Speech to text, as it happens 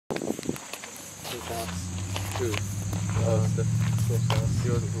Who? He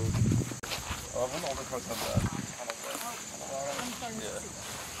wasn't cool. When older cars have that. Yeah.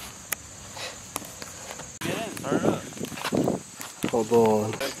 Get in, start it up. Hold on.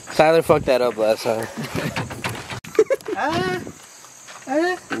 Tyler fucked that up last time.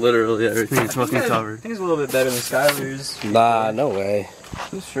 Literally everything is fucking covered. I think it's a little bit better than Skylar's. Nah, no way.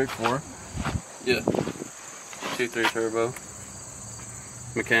 It's straight 4. Yeah. 2.3 turbo.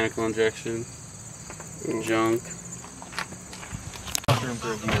 Mechanical injection. Junk.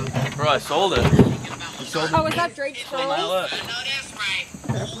 Bro, I sold it. You sold it. Oh, is that Drake's girl? My left. I know that's right.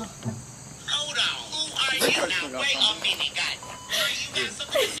 Hold on. Who are you now? Wait a minute, guys. You got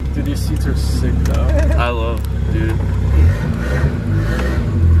some... Dude, these seats are sick though. I love it, dude.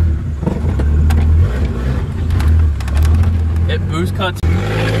 It boost cuts.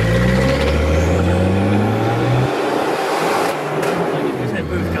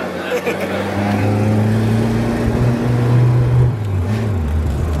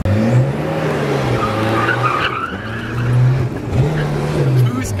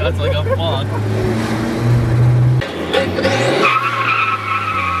 Boost cuts like a fuck.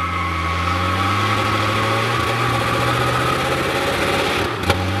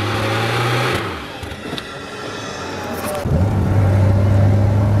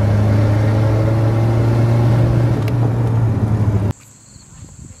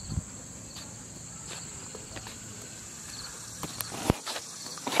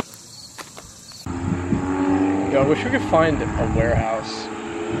 Yo, I wish we could find a warehouse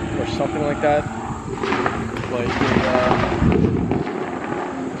or something like that. Like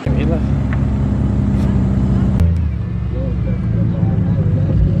he left.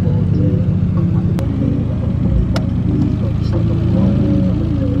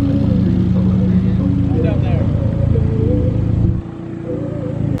 Down there.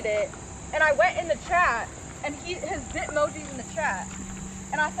 And I went in the chat, and his Bitmoji's in the chat,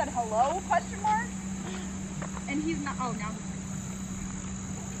 and I said hello ? And he's not. Oh, now he's.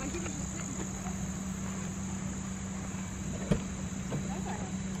 But he was just sitting.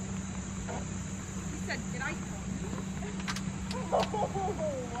 He said, "Did I call you?"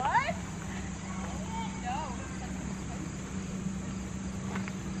 What? No.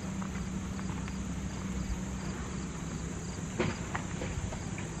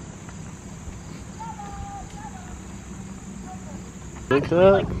 Look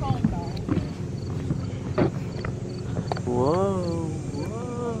up. Whoa, whoa,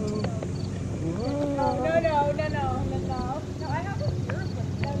 whoa. No, I have a beer, but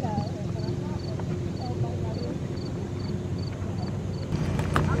no. Oh my God.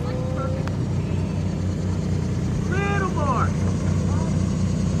 I'm like perfect. Little more.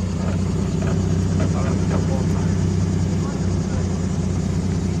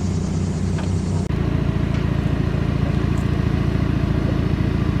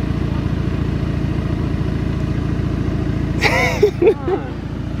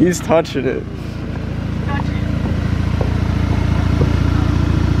 He's touching it.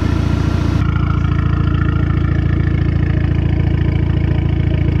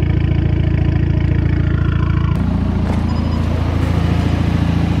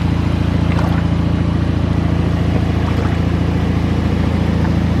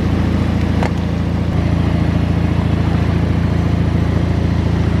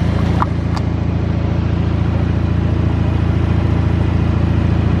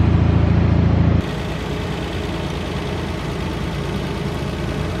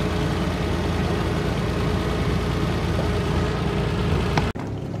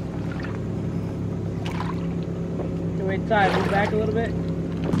 Wait, Ty, move back a little bit.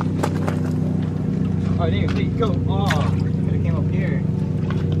 Oh, dang, go. Oh, could have came up here.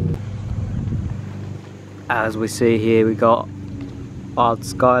 As we see here, we got old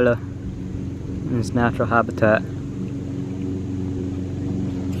Skylar in its natural habitat.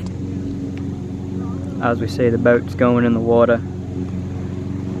 As we see, the boat's going in the water,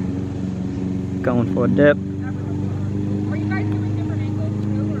 going for a dip. Are you guys doing different angles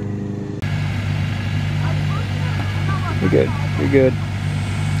too, or? You're good. You're good.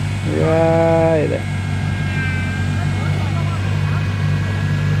 Right there.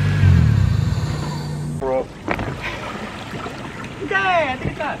 Bro. Okay, I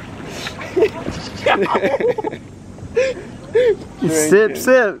think it's that. Sip,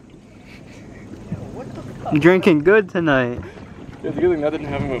 sip. You're drinking good tonight. It's a good thing that didn't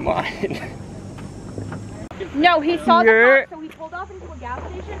happen with mine. No, he saw the car, so he pulled off into a gas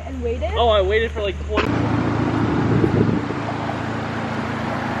station and waited. Oh, I waited for like 20.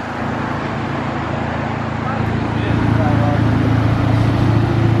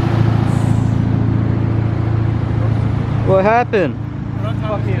 What happened?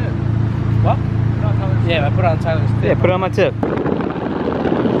 What? Yeah, I put it on Tyler's tip. Yeah, put it on my tip.